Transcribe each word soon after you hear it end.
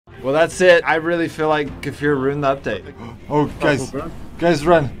Well, that's it. I really feel like Kefir ruined the update. Oh, guys,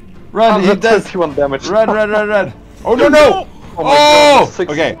 run. Run, he does. 31 damage. Run. Oh, no. Oh my god, Oh!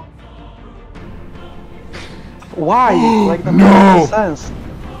 Okay. Why? Like, that No! makes no sense.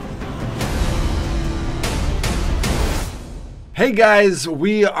 Hey guys,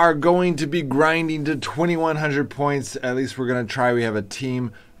 we are going to be grinding to 2100 points. At least we're going to try. We have a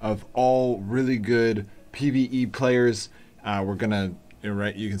team of all really good PvE players. We're going to,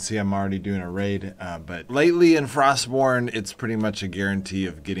 right, you can see I'm already doing a raid. But lately in Frostborn, it's pretty much a guarantee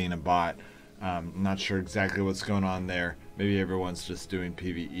of getting a bot. I'm not sure exactly what's going on there. Maybe everyone's just doing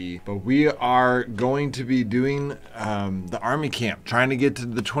PvE. But we are going to be doing the army camp, trying to get to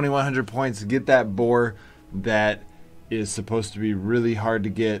the 2100 points, get that boar that is supposed to be really hard to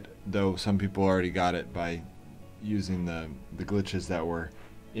get, though some people already got it by using the glitches that were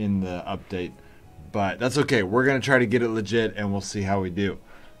in the update. But that's okay. We're going to try to get it legit, and we'll see how we do.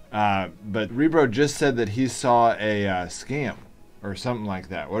 But Rebro just said that he saw a scam or something like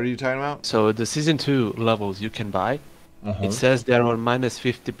that. What are you talking about? So the Season 2 levels you can buy, it says they're on minus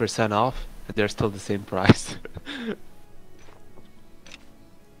 50% off, and they're still the same price.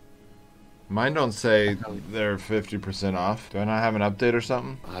 Mine don't say they're 50% off. Do I not have an update or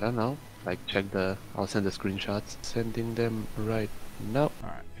something? I don't know. Like, check the... I'll send the screenshots. Sending them right now.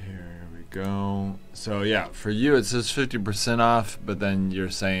 Alright, here we go. So yeah, for you it says 50% off, but then you're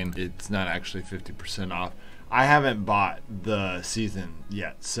saying it's not actually 50% off. I haven't bought the season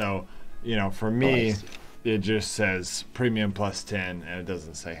yet, so, you know, for me, it just says premium plus 10, and it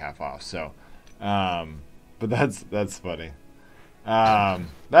doesn't say half off, so, but that's funny.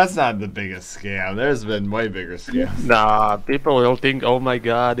 That's not the biggest scam. There's been way bigger scams. Nah, people will think, oh my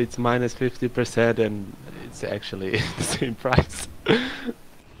god, it's minus 50%, and it's actually the same price.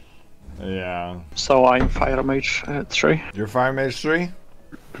 Yeah. So I'm Fire Mage 3. You're Fire Mage 3?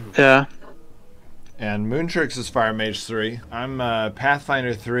 Yeah. And Moontrix is Fire Mage 3. I'm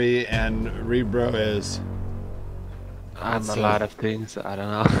Pathfinder 3, and Rebro is... I'm a lot of things, I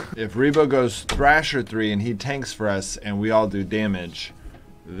don't know. If Rebo goes Thrasher 3 and he tanks for us and we all do damage,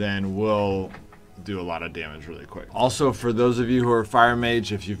 then we'll do a lot of damage really quick. Also, for those of you who are Fire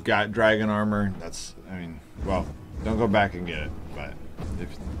Mage, if you've got Dragon Armor, that's, I mean, well, don't go back and get it, but if...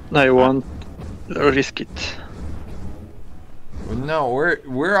 I won't risk it. Well, no,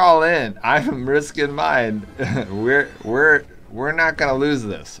 we're all in. I'm risking mine. we're not gonna lose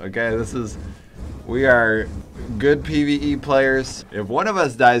this, okay? We are good PvE players. If one of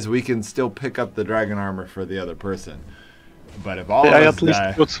us dies, we can still pick up the dragon armor for the other person. But if all of us at least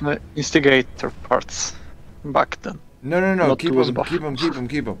die... put my instigator parts back then. No, keep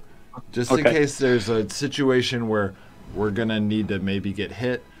them. Just in case there's a situation where we're gonna need to maybe get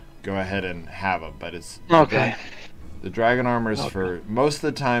hit, go ahead and have them. But it's... Okay. The dragon armor is for... Most of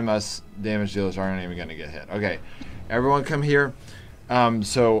the time, us damage dealers aren't even gonna get hit. Okay, everyone come here.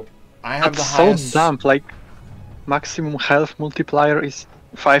 So... I have the highest... so dumb, like maximum health multiplier is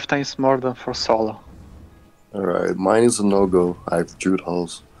 5 times more than for solo. Alright, mine is a no-go. I have Druid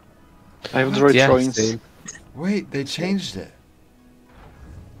Halls. I have Druid Ruins. Wait, they changed it.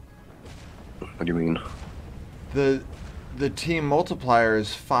 What do you mean? The team multiplier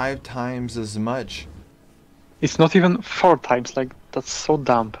is 5 times as much. It's not even 4 times, like, that's so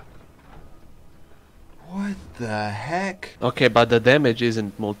dumb. What the heck? Okay, but the damage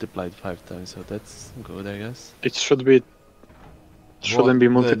isn't multiplied 5 times, so that's good, I guess. It should be... shouldn't be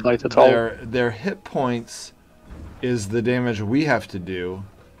multiplied at all. Their hit points is the damage we have to do,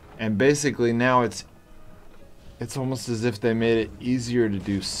 and basically now it's almost as if they made it easier to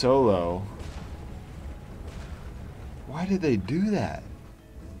do solo. Why did they do that?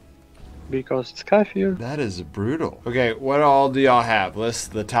 Because it's Kefir. That is brutal. Okay, what all do y'all have?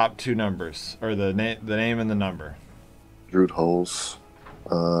 List the top 2 numbers, or the name and the number. Druid Halls,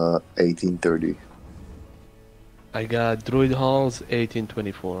 1830. I got Druid Halls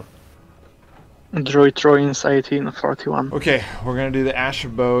 1824. Druid Ruins 1841. Okay, we're gonna do the Ash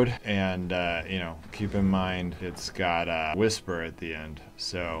Abode, and you know, keep in mind it's got Whisper at the end,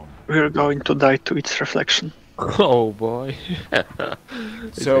 so... We're going to die to its reflection. Oh boy.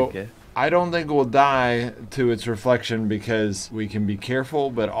 So... Okay. I don't think we'll die to its reflection because we can be careful,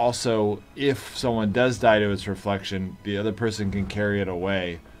 but also if someone does die to its reflection, the other person can carry it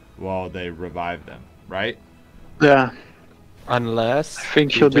away while they revive them, right? Yeah. Unless I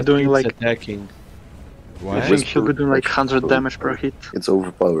think he'll be doing like attacking. What? I think he'll be doing like 100 damage per hit. It's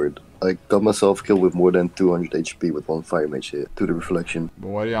overpowered. I got myself killed with more than 200 HP with 1 Fire Mage hit to the reflection. But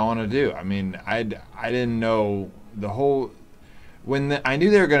what do y'all want to do? I mean, I didn't know the whole... I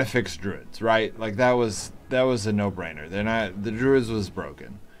knew they were gonna fix druids, right? Like that was a no-brainer. The druids was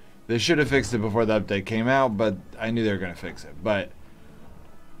broken, They should have fixed it before the update came out, but I knew they were going to fix it. But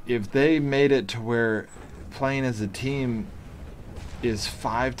if they made it to where playing as a team is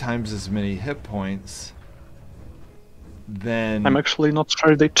 5 times as many hit points, then I'm actually not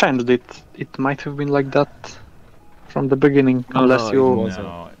sure they changed it. It might have been like that from the beginning, unless no, you.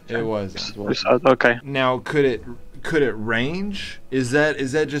 no, it wasn't. Okay. Now, could it range? Is that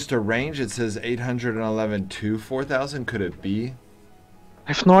just a range? It says 811 to 4,000. Could it be?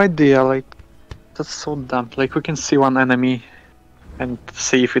 I have no idea. Like, that's so dumb. Like, we can see one enemy and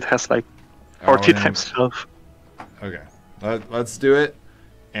see if it has like 40 times health. Okay, let's do it.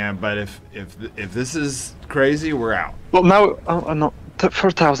 But if this is crazy, we're out. Well, now, no,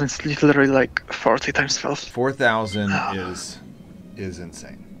 4,000 is literally like 40 times health. 4,000 is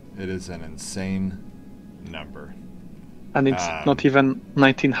insane. It is an insane number. And it's not even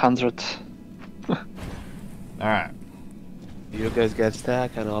 1900. All right. You guys get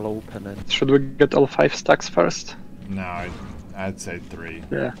stack and I'll open it. Should we get all 5 stacks first? No, I'd say 3.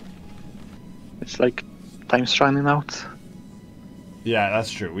 Yeah. It's like time's running out. Yeah, that's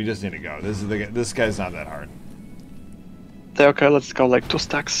true. We just need to go. This guy's not that hard. Okay, let's go like 2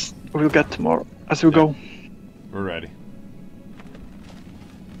 stacks. We'll get more as we go. We're ready.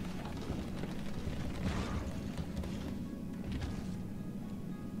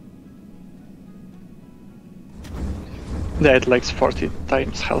 Yeah, it likes 40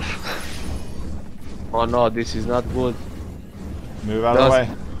 times health. Oh no, this is not good. Move out of the way.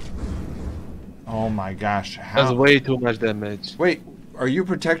 Oh my gosh. That's way too much damage. Wait, are you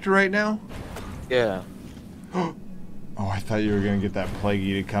protector right now? Yeah. Oh, I thought you were going to get that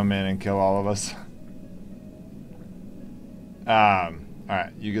plaguey to come in and kill all of us.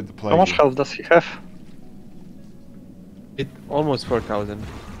 Alright, you get the plaguey. How much health does he have? It almost 4,000.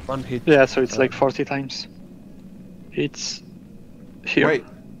 One hit. Yeah, so it's like 40 times. It's here. Wait,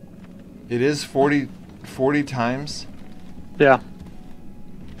 it is 40 times? Yeah.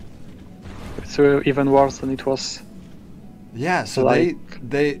 It's even worse than it was. Yeah, so like,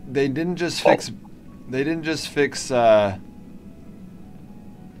 they didn't just fix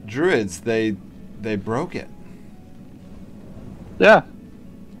druids, they broke it. Yeah.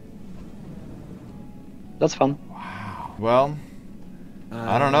 That's fun. Wow. Well,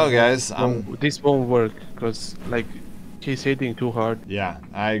 I don't know, guys. This won't work because like he's hitting too hard. Yeah,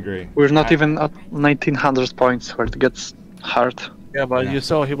 I agree. We're not even at 1900 points where it gets hard. Yeah, but you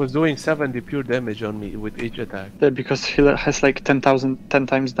saw he was doing 70 pure damage on me with each attack. Yeah, because he has like 10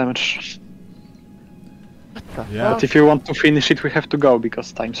 times damage. Yeah. But if you want to finish it, we have to go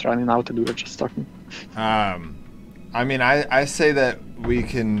because time's running out and we were just talking. I mean, I say that we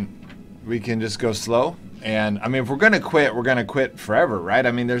can just go slow. And I mean, if we're gonna quit, we're gonna quit forever, right?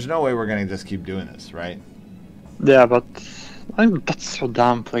 I mean, there's no way we're gonna just keep doing this, right? Yeah, but that's so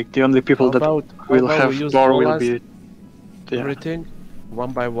dumb. Like the only people that will have more will be everything,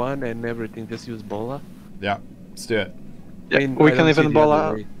 one by one, and everything. Just use bola. Yeah, let's do it. Yeah, I mean, we I can don't see even the other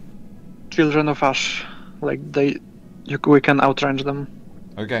bola way. Children of Ash. Like we can outrange them.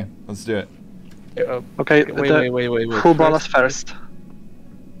 Okay, let's do it. Okay, wait. Who bolas first?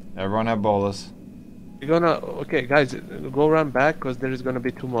 Everyone have bolas. We're gonna okay, guys, go run back because there is gonna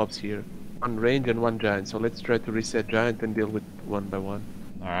be 2 mobs here, one range and one giant. So let's try to reset giant and deal with one by one.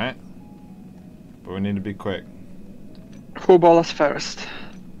 All right, but we need to be quick. Who bolas first?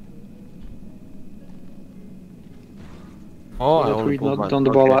 Oh, That we pulled don't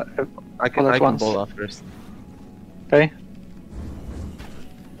one. bola. I can bola first. Okay.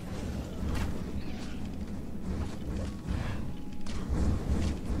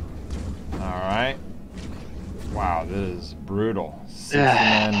 All right. Wow, this is brutal.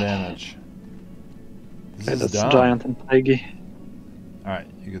 69 damage. This Okay, is that's dumb. giant and plaguey. All right,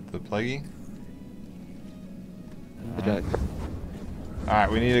 you get the plaguey. The giant. All right,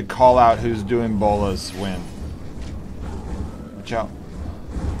 we need to call out who's doing bolas when. Watch out.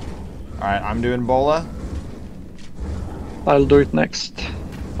 All right, I'm doing bola. I'll do it next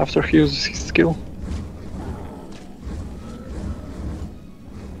after he uses his skill.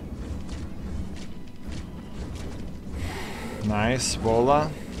 Nice, bola.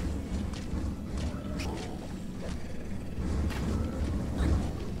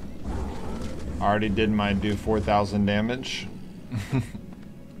 Already did my do 4,000 damage.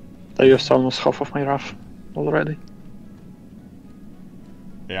 I used almost half of my wrath already.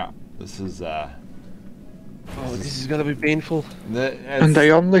 Yeah, this is Oh, this is gonna be painful. And I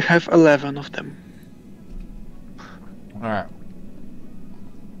only have 11 of them. All right.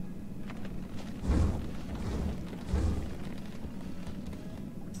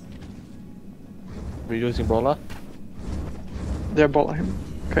 We're using bola. They're bola him.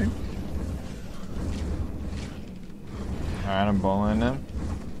 Okay. Alright, I'm bowling him.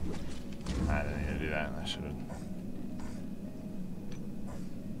 I didn't need to do that. I should have.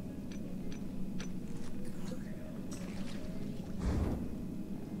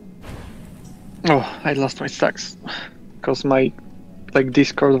 Oh, I lost my stacks because my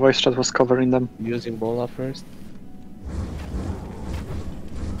Discord voice chat was covering them. Using bola first.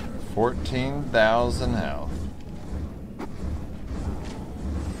 14,000 health.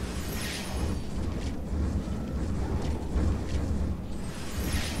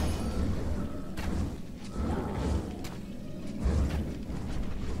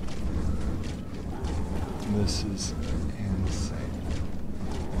 This is insane.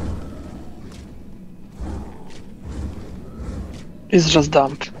 It's just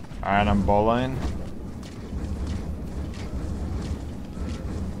dumped. Alright, I'm bowling.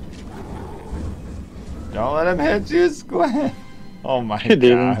 Don't let him hit you, Squid. Oh my He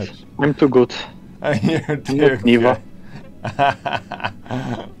didn't. gosh. I'm too good. You're I'm too not Niva.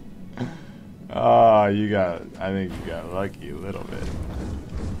 good. Oh, you got, I think you got lucky a little bit.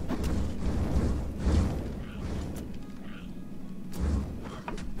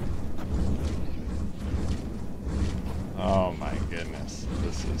 Oh my goodness,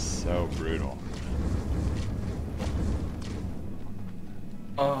 this is so brutal.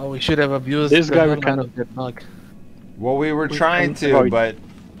 Oh, we should have abused This the guy hell we out can- of that bug. Well, we were trying can to, avoid. but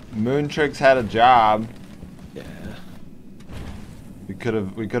Moontrix had a job. Yeah. We could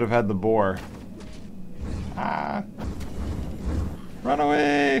have had the boar. Ah. Run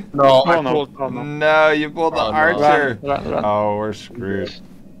away! No, Oh, I no. pulled. Oh, no. No, you pulled the Oh, no. archer. Run. Oh, we're screwed.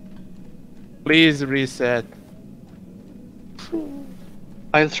 Please reset.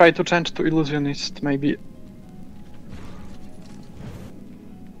 I'll try to change to illusionist, maybe.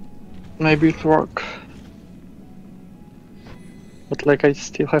 Maybe it'll work. But I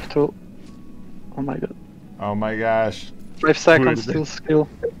still have to. Oh my god. Oh my gosh. 5 seconds still skill.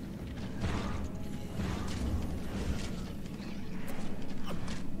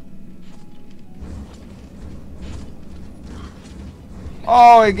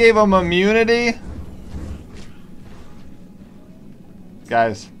 Oh, it gave him immunity?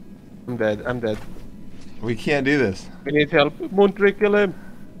 Guys, I'm dead. I'm dead. we can't do this. We need help. Moontrick, kill him.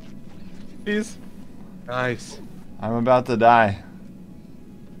 Please. Nice. I'm about to die.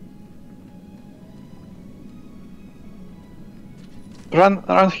 Run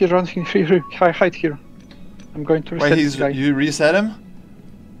here, hide here. I'm going to reset Wait, this guy. you reset him?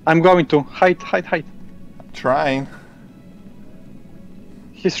 I'm going to. Hide. Trying.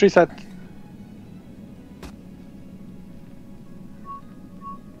 He's reset.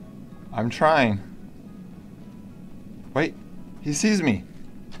 I'm trying. Wait, he sees me.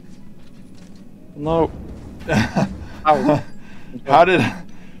 No. Ow. How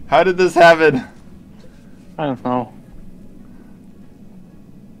did this happen? I don't know.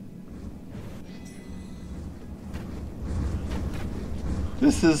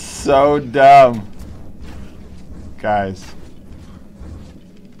 This is so dumb. Guys.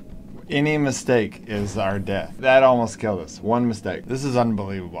 Any mistake is our death. That almost killed us. One mistake. This is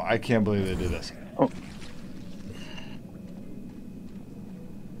unbelievable. I can't believe they did this. Oh.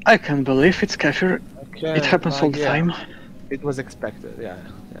 I can't believe it's Kefir. Okay. It happens all the yeah. time. It was expected. Yeah.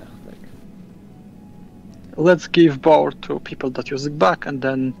 Let's give power to people that use it back and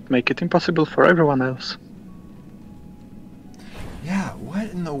then make it impossible for everyone else. Yeah,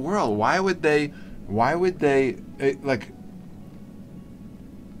 what in the world? Why would they like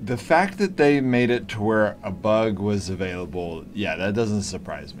the fact that they made it to where a bug was available, yeah, that doesn't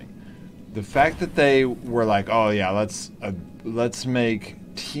surprise me. The fact that they were like, oh yeah, let's make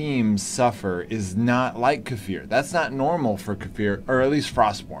teams suffer is not like Kefir. That's not normal for Kefir, or at least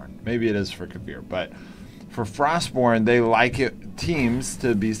Frostborn. Maybe it is for Kefir, but for Frostborn, they like it teams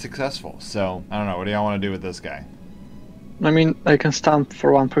to be successful. So I don't know. What do y'all want to do with this guy? I mean, I can stand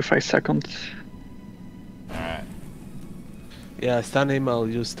for 1.5 seconds. All right. Yeah. Stun him. I'll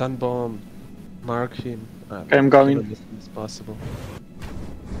use stun bomb. Mark him. Okay, I'm going. As soon as possible.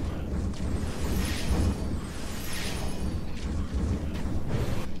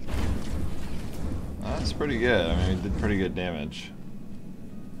 That's pretty good. I mean, he did pretty good damage.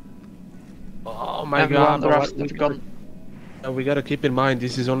 Oh my Everyone god. rushed that gun. We gotta keep in mind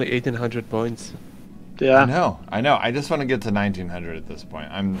this is only 1800 points. Yeah. I know. I just want to get to 1900 at this point.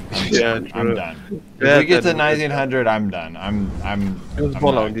 I'm Yeah, I'm true. done. If Yeah, we get to that- 1900, I'm done. Use I'm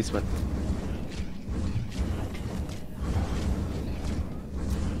bola not- on this one.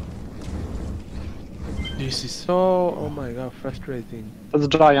 This is so, oh my god, frustrating. That's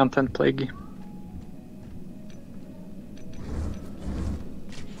Giant and Plaguey.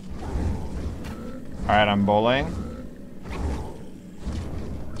 All right, I'm bowling.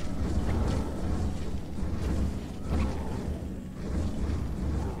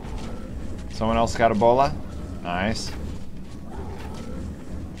 Someone else got a bola? Nice.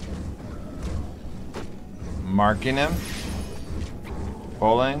 Marking him.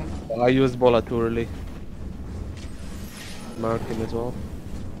 Bowling. I used bola too early. Mark him as well.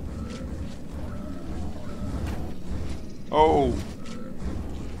 Oh.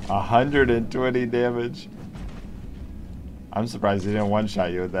 120 damage. I'm surprised he didn't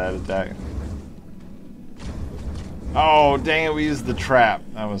one-shot you with that attack. Oh, dang it, we used the trap.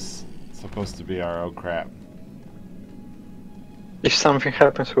 That was supposed to be our oh crap. If something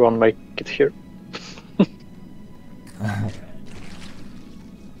happens, we won't make it here. I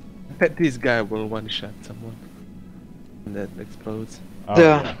bet this guy will one-shot someone. And that explodes. Oh,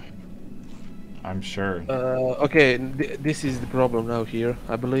 Yeah. I'm sure. Okay, this is the problem now here.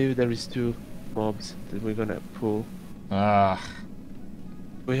 I believe there is 2 mobs that we're gonna pull.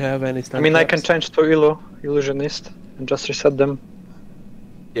 We have any I stun mean, I can traps? change to Illusionist and just reset them.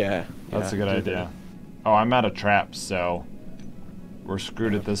 Yeah. That's a yeah, good do idea. Oh, I'm out of traps, so we're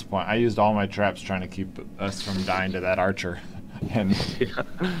screwed at this point. I used all my traps trying to keep us from dying to that archer. And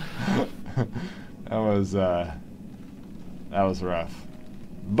that was rough.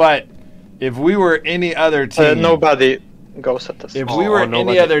 But if we were any other team, Nobody goes at us. if we were any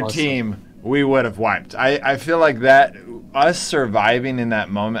nobody- other awesome. team, we would have wiped. I feel like that us surviving in that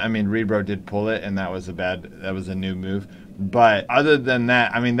moment. I mean, Rebro did pull it, and that was a new move. But other than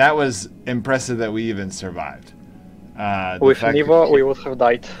that, I mean, that was impressive that we even survived. The With fact Nivo, that- we would have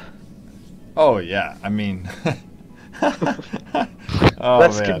died. Oh yeah, I mean. Oh,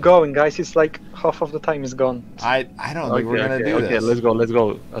 Let's man. keep going, guys. It's like half of the time is gone. I don't think we're gonna do okay, this. let's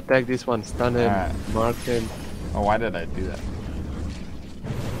go. Attack this one, stun him, Alright. mark him. Oh, why did I do that?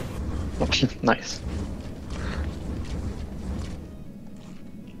 Nice.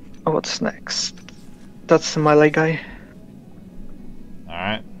 Oh, what's next? That's the melee guy. All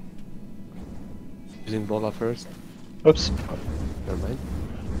right. Using bola first. Oops. Never mind.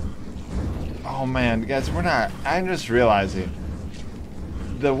 Oh man, guys, we're not. I'm just realizing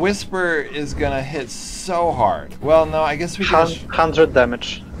the whisper is gonna hit so hard. Well, no, I guess we can. 100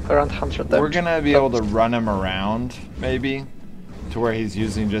 damage. Around 100 damage. We're gonna be able to run him around, maybe, to where he's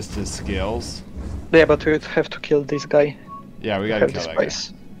using just his skills. Yeah, but we would have to kill this guy. Yeah, we to gotta have kill this that guy.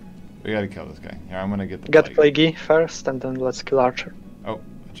 place. We gotta kill this guy. Here, I'm gonna get the Get plague. Plaguey first, and then let's kill Archer. Oh,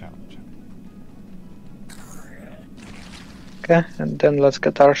 watch out, watch out. Okay, and then let's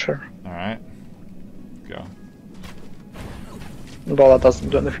get Archer. All right. Go. Bola doesn't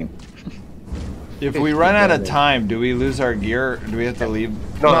do anything. If we run out of time, do we lose our gear? Do we have to leave?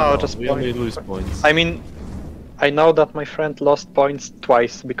 No, just we point. only lose points. I mean, I know that my friend lost points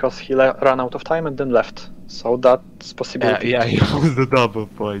twice because he ran out of time and then left. So that's possibility. yeah, he lost the double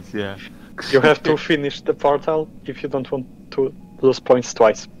points. Yeah. You have to finish the portal if you don't want to lose points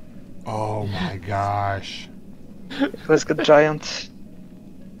twice. Oh my gosh. Let's get Giant.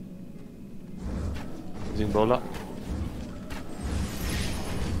 Using bola.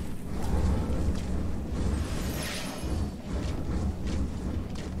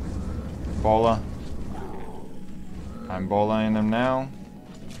 Bola. I'm bolaing him now.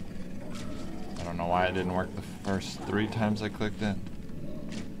 I don't know why it didn't work the first 3 times I clicked it.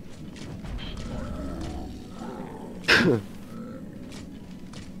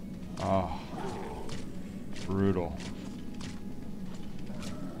 Oh. Brutal.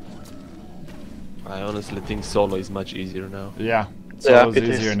 I honestly think solo is much easier now. Yeah. Yeah, Solo's it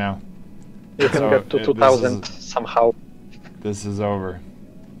easier is. now. You can So, get to this 2000 is- somehow. This is over.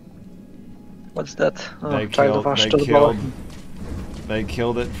 What's that? Oh, They Child of killed, Ash they to the Bola. killed, they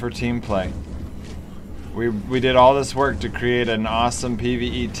killed it for team play. We did all this work to create an awesome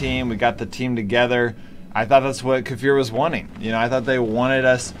PvE team. We got the team together. I thought that's what Kafir was wanting. You know, I thought they wanted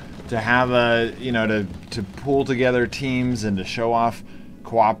us to have a, you know, to pull together teams and to show off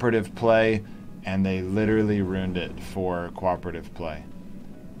cooperative play, and they literally ruined it for cooperative play.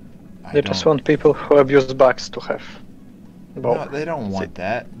 They just want people who abuse bugs to have. No, Bola. they don't want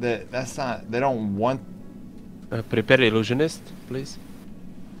that. That's not. They don't want. Prepare illusionist, please.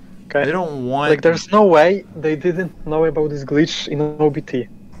 Okay. They don't want. Like, there's no way they didn't know about this glitch in OBT.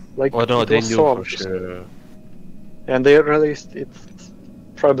 Like, Oh no, it they was knew so for obvious. sure. And they released it.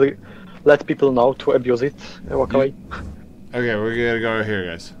 Probably let people know to abuse it. Walk away. Okay, we're gonna go here,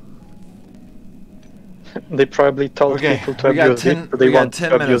 guys. They probably told Okay, people to we got abuse 10. it, but they We got want 10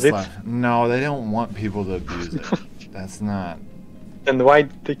 to abuse minutes it. left. No, they don't want people to abuse it. That's not Then why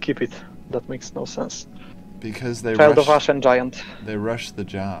did they keep it? That makes no sense. because they Child of rushed. Ash and Giant. They rushed the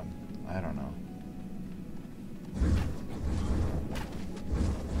job. I don't know.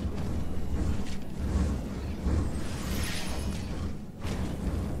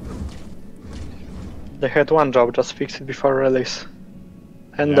 They had one job, just fix it before release.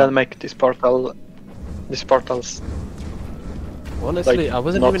 And Yeah. then make these portals. Honestly, Like, I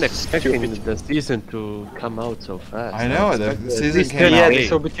wasn't not even expecting stupid. the season to come out so fast. I know, the expected season at least came a out- The day.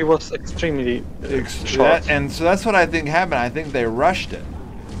 SOBT was extremely short. and so that's what I think happened. I think they rushed it.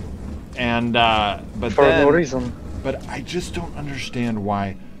 And but For then, no reason. But I just don't understand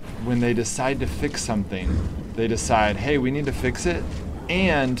why, when they decide to fix something, they decide, hey, we need to fix it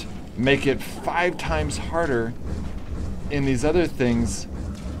and make it 5 times harder in these other things.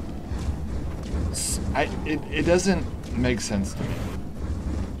 It doesn't make sense to me.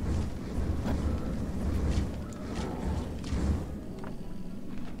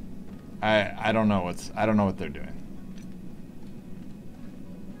 I don't know what they're doing.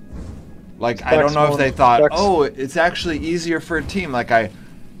 Like, I don't know if they thought, oh, it's actually easier for a team. Like, it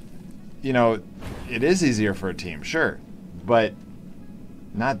is easier for a team, sure, but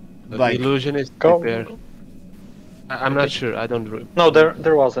not like. The illusion is Go. prepared. I'm not sure. I don't. No,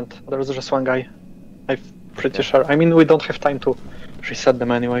 there wasn't. There was just one guy. I'm pretty sure. I mean, we don't have time to reset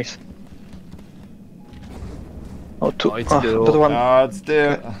them anyways. Oh, two. Oh, it's that still- one. It's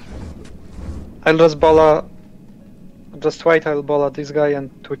still. I'll just bola. Just wait. I'll bola this guy,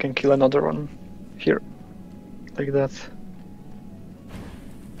 and we can kill another one here, like that.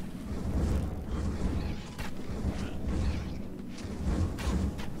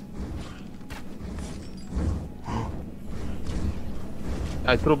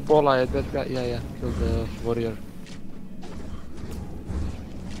 I threw bola at that guy. Yeah, killed the warrior.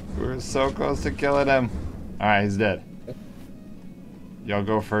 We're so close to killing him. All right, he's dead. Y'all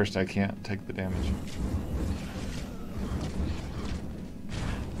go first. I can't take the damage.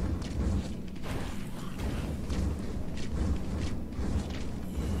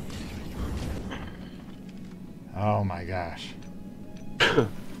 Oh my gosh.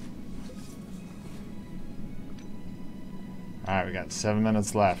 Alright, we got 7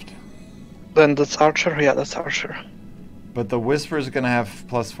 minutes left. Then that's Archer. Yeah, that's Archer. But the Whisper's gonna have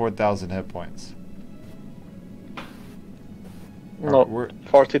plus 4,000 hit points. No, We're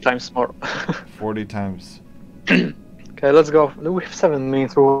 40 times more. 40 times. Okay, let's go. We have 7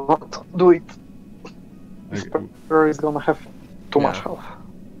 minutes. We won't do it. Like, Whisperer is gonna have too much Yeah. health.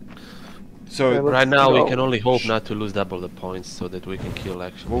 so, Okay, let's Right now, go. we can only hope not to lose double the points so that we can kill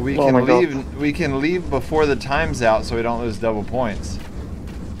actually. well, we Oh can my God. leave. We can leave before the time's out, so we don't lose double points.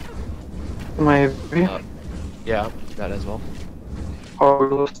 Maybe. Yeah, that as well. Or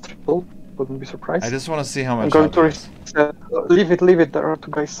we lose triple. Wouldn't be surprised. I just want to see how I'm much. going health to there is. reset. Leave it. There are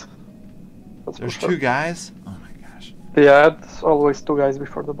 2 guys. That's for There's sure. 2 guys. Oh my gosh. Yeah, it's always 2 guys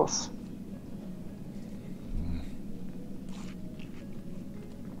before the boss.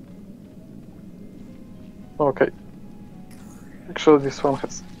 Okay. Actually, this one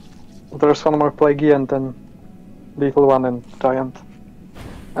has. There's one more plaguey and then little one and giant.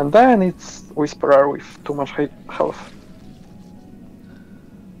 And then it's Whisperer with too much health.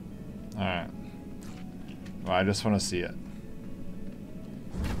 All right. Well, I just want to see it.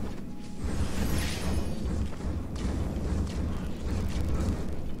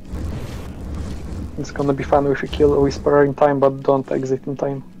 It's gonna be fun if you kill a Whisperer in time, but don't exit in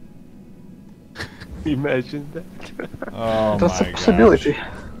time. Imagine that. Oh That's my a possibility. gosh.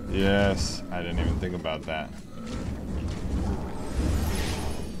 Yes, I didn't even think about that.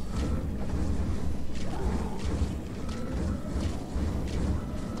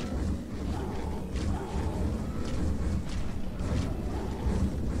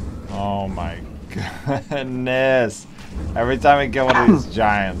 Oh my goodness. Every time I get one of these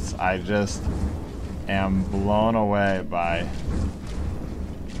giants, I just am blown away by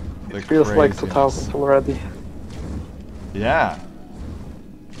the It feels like craziness. 2000 already. Yeah.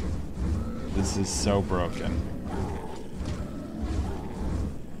 This is so broken.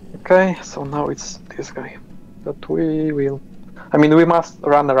 Okay, so now it's this guy. That we will. I mean, we must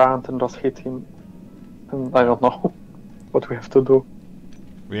run around and just hit him. And I don't know what we have to do.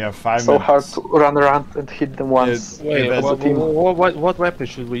 We have 5 So minutes. hard to run around and hit them once. Wait, If it's a team. what weapon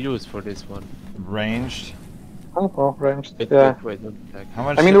should we use for this one? Ranged. I don't know, ranged. Wait, Yeah. wait, don't attack. How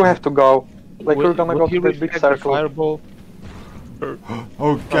much? I mean, we have to go. Like, we're gonna go Would he to the big reflect the circle. Fireball.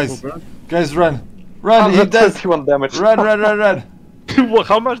 Oh, guys, Fireball guys, run, run! He does. 131 damage. Run, run, run, run! burn? Well,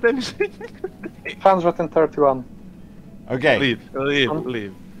 how much damage? 131. Okay.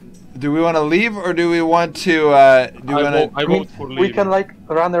 Leave. Do we want to leave or do we want to? Do we I want to? vote for leave. We can, like,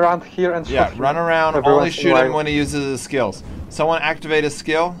 run around here and Yeah, shoot run him around. every Only once in a shoot him while. when he uses his skills. Someone activate a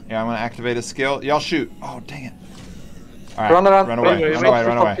skill. Yeah, I'm gonna activate a skill. Y'all shoot. Oh, dang it! All right, Run around. Run away. Wait, Run wait, away.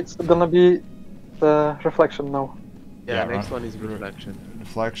 Run away. It's gonna be the reflection now. Yeah, Yeah, next run. one is reflection.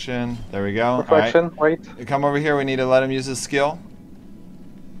 Deflection. There we go. Reflection, All right. wait. Come over here. We need to let him use his skill.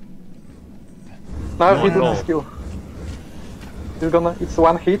 Now No, he did no. the skill. It's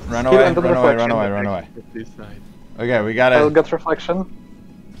one hit, Run skill away, and then run away, reflection. run away, run away. This side. Okay, we I'll gotta. get reflection.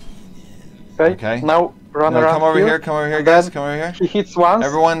 Okay. Okay. Now run No, around come over here, and guys. then Come over here. He hits once.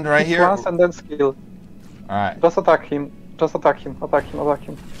 Everyone right hits here. Once and then skill. All right. Just attack him. Just attack him. Attack him. Attack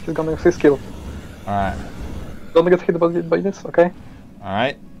him. He's gonna use his skill. All right. Don't get hit by this. Okay. All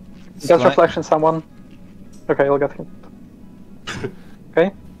right. Get reflection, someone. Okay, I'll get him.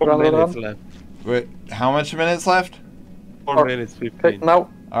 Okay. 4 Run, run, minutes run. left. Wait, how much minutes left? 4 Or- minutes, Okay. 15. Now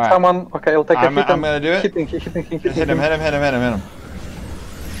All right. someone. Okay, I'll take a I'm hit. gonna do it. Hitting Hit him, hit him, hit him, hit him, hit him.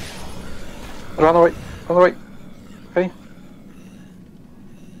 Run away. Run away. Okay.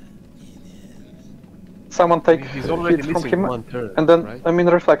 Someone take He's already hit from missing him, one turn, and then right? I mean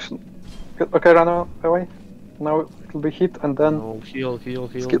reflection. Okay, run away. Now it'll be hit, and then No, heal,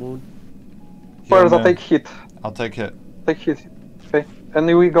 Skip. Moon. where's Heal I him. take hit? I'll take hit. Take hit. Okay,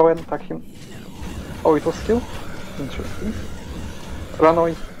 and we go and attack him. Oh, it was skill. Interesting. Run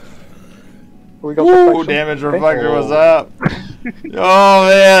away. We got Ooh, reflection. damage Okay. reflector was up. Oh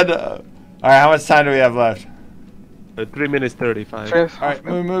man. All right, how much time do we have left? 3 minutes 35. Okay. All right,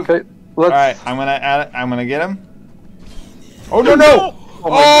 move. Okay, All let's. right, I'm gonna add it. I'm gonna get him. Oh no no! Oh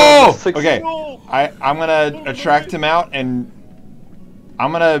my God, Oh, six- okay. I'm gonna attract him out and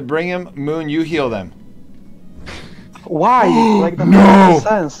I'm gonna bring him. Moon, you heal them. Why? Like that No! doesn't make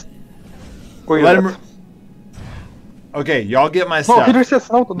sense. Wait, Let what? him. Okay, y'all get my No, stuff. he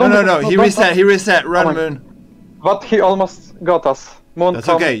resets. No, No, no, no. He don't- reset. He reset. Run, Oh my- Moon. But he almost got us. Moon, That's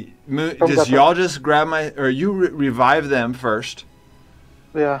come. okay. Moon, Come just get y'all just grab my, or you revive them first.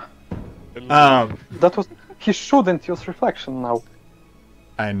 Yeah, that was. He shouldn't use reflection now.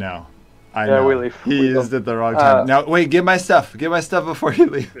 I know. I Yeah, know. we leave. He We used go. it the wrong time. Now wait, get my stuff. Get my stuff before you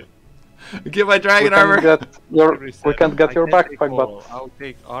leave. Get my dragon armor. We can't get your I can't take backpack, all. but I'll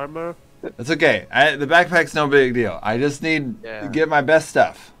take armor. That's okay. The backpack's no big deal. I just need Yeah. to get my best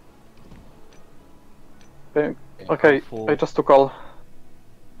stuff. okay. Full. I just took all.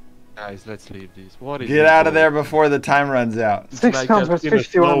 Guys, let's leave this. What is Get this out of there doing? before the time runs out. It's like just in a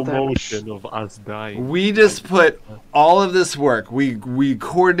 651 slow damage. motion of us dying. We just put all of this work. We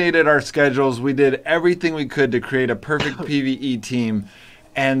coordinated our schedules. We did everything we could to create a perfect PvE team,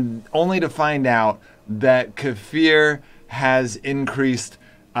 and only to find out that Kafir has increased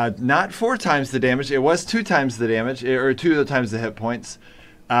not 4 times the damage. It was 2 times the damage, or 2 times the hit points,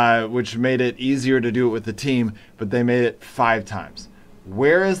 which made it easier to do it with the team. But they made it 5 times.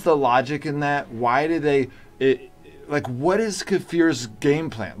 Where is the logic in that? Why did they? Like, what is Kafir's game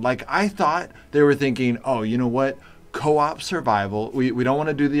plan? Like, I thought they were thinking, oh, you know what? Co-op survival. We don't want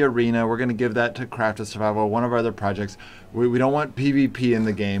to do the arena. We're going to give that to Crafted Survival, one of our other projects. We don't want PvP in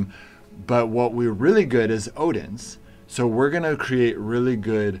the game. But what we're really good is Odin's. So we're going to create really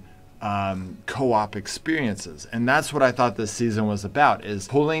good co-op experiences. And that's what I thought this season was about, is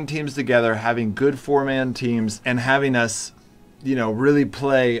pulling teams together, having good 4-man teams, and having us, you know, really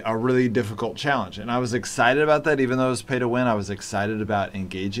play a really difficult challenge. And I was excited about that. Even though it was pay to win, I was excited about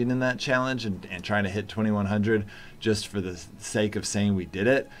engaging in that challenge and trying to hit 2100 just for the sake of saying we did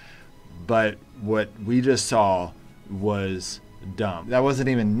it. But what we just saw was dumb. That wasn't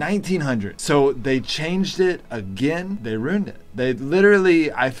even 1900. So they changed it again. They ruined it. They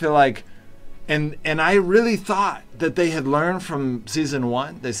literally, I feel like, and I really thought that they had learned from season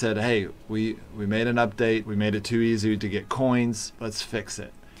 1. They said, hey, we made an update. We made it too easy to get coins. Let's fix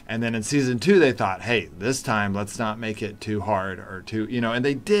it. And then in season 2, they thought, hey, this time let's not make it too hard or too, you know, and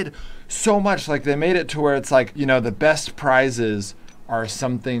they did so much. Like, they made it to where it's like, you know, the best prizes are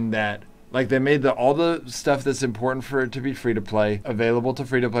something that, like, they made all the stuff that's important for it to be free to play available to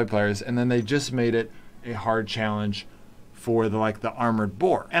free to play players. And then they just made it a hard challenge for the armored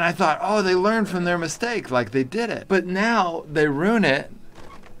boar. And I thought, oh, they learned from their mistake, like they did it. But now they ruin it.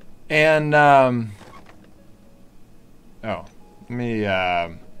 And oh, let me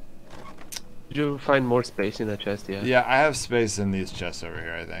Did you find more space in the chest? Yeah. yeah, I have space in these chests over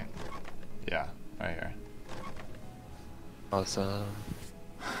here, I think. Yeah, right here. Awesome.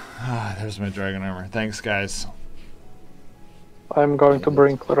 There's my dragon armor. Thanks, guys. I'm going to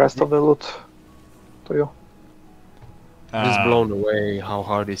bring the rest of the loot to you. I'm just blown away how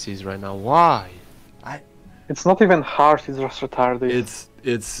hard this is right now. Why? It's not even hard. It's just retarded.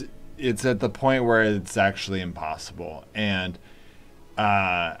 It's at the point where it's actually impossible, and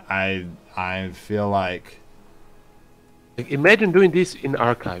I feel like Imagine doing this in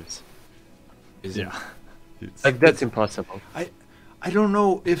archives. yeah, Like, that's impossible. I don't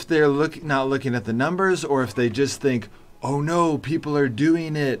know if they're not looking at the numbers, or if they just think, oh no, people are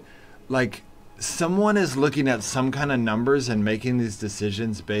doing it. Like, someone is looking at some kind of numbers and making these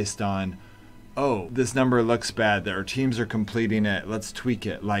decisions based on, oh, this number looks bad. Our teams are completing it. Let's tweak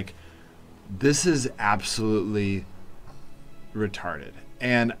it. Like, this is absolutely retarded.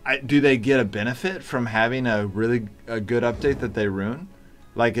 And do they get a benefit from having a good update that they ruin?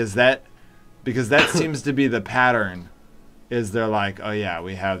 Like, is that, because that seems to be the pattern, is they're like, oh yeah,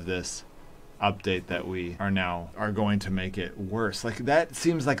 we have this update that we are going to make it worse. Like, that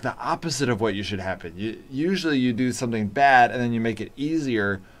seems like the opposite of what you should happen. Usually you do something bad and then you make it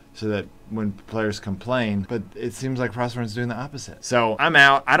easier so that when players complain, but it seems like Frostborn's doing the opposite. So I'm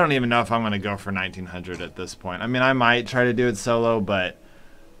out. I don't even know if I'm going to go for 1900 at this point. I mean, I might try to do it solo, but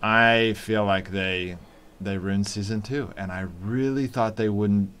I feel like they ruined Season 2, and I really thought they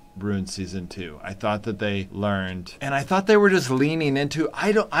wouldn't ruin Season 2. I thought that they learned, and I thought they were just leaning into,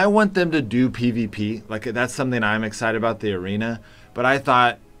 I want them to do PvP. Like, that's something I'm excited about, the arena, but I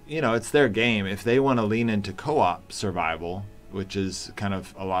thought, you know, it's their game. If they want to lean into co-op survival, which is kind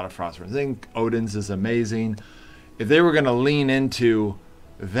of a lot of Frostborn. I think Odin's is amazing. If they were going to lean into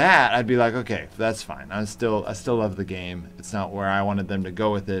that, I'd be like, okay, that's fine. I still love the game. It's not where I wanted them to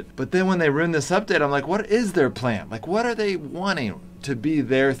go with it. But then when they ruined this update, I'm like, what is their plan? Like, what are they wanting to be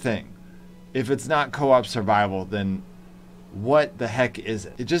their thing? If it's not co-op survival, then what the heck is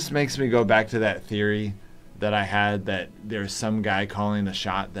it? It just makes me go back to that theory that I had, that there's some guy calling the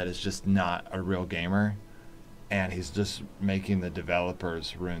shot that is just not a real gamer, and he's just making the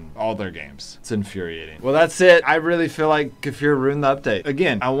developers ruin all their games. It's infuriating. Well, that's it. I really feel like Kefir ruined the update.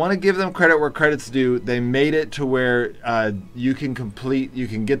 Again, I want to give them credit where credit's due. They made it to where you can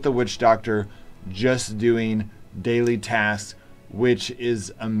get the Witch Doctor just doing daily tasks, which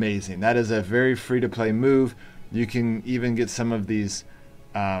is amazing. That is a very free-to-play move. You can even get some of these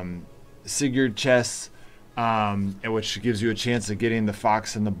Sigurd chests, which gives you a chance of getting the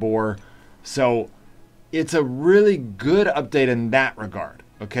fox and the boar. So it's a really good update in that regard.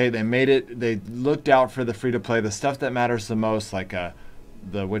 Okay, they made it, they looked out for the free-to-play, the stuff that matters the most, like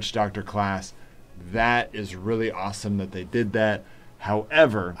the Witch Doctor class. That is really awesome that they did that.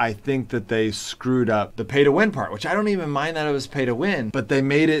 However, I think that they screwed up the pay-to-win part, which I don't even mind that it was pay-to-win, but they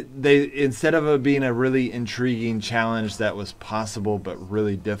made it, instead of it being a really intriguing challenge that was possible but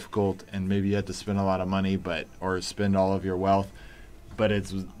really difficult, and maybe you had to spend a lot of money or spend all of your wealth, but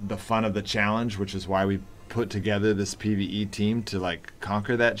it's the fun of the challenge, which is why we put together this PvE team to like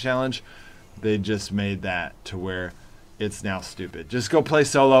conquer that challenge. They just made that to where it's now stupid. Just go play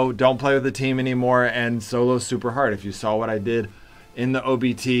solo. Don't play with the team anymore. And solo's super hard. If you saw what I did in the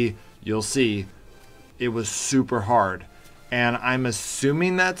OBT, you'll see it was super hard. And I'm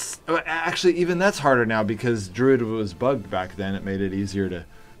assuming that's actually, even that's harder now because Druid was bugged back then. It made it easier to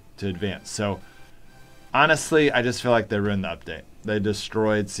advance. So honestly, I just feel like they ruined the update. They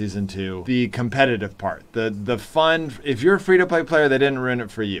destroyed Season 2. The competitive part. The fun. If you're a free-to-play player, they didn't ruin it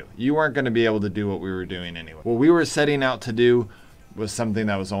for you. You weren't going to be able to do what we were doing anyway. What we were setting out to do was something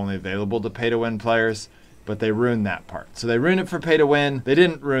that was only available to pay-to-win players, but they ruined that part. So they ruined it for pay-to-win. They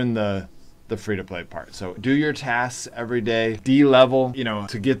didn't ruin the free-to-play part. So do your tasks every day. D-level,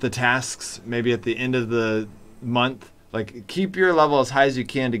 to get the tasks maybe at the end of the month. Like, keep your level as high as you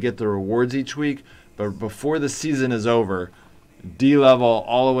can to get the rewards each week, but before the season is over, D-level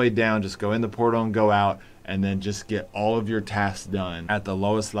all the way down, just go in the portal and go out, and then just get all of your tasks done at the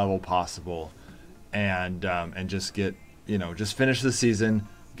lowest level possible, and just get, just finish the season,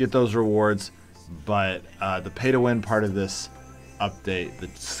 get those rewards. But the pay-to-win part of this update, the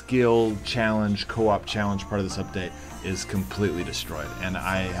skill challenge, co-op challenge part of this update is completely destroyed, and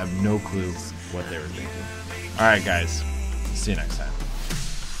I have no clue what they were thinking. All right, guys, see you next time.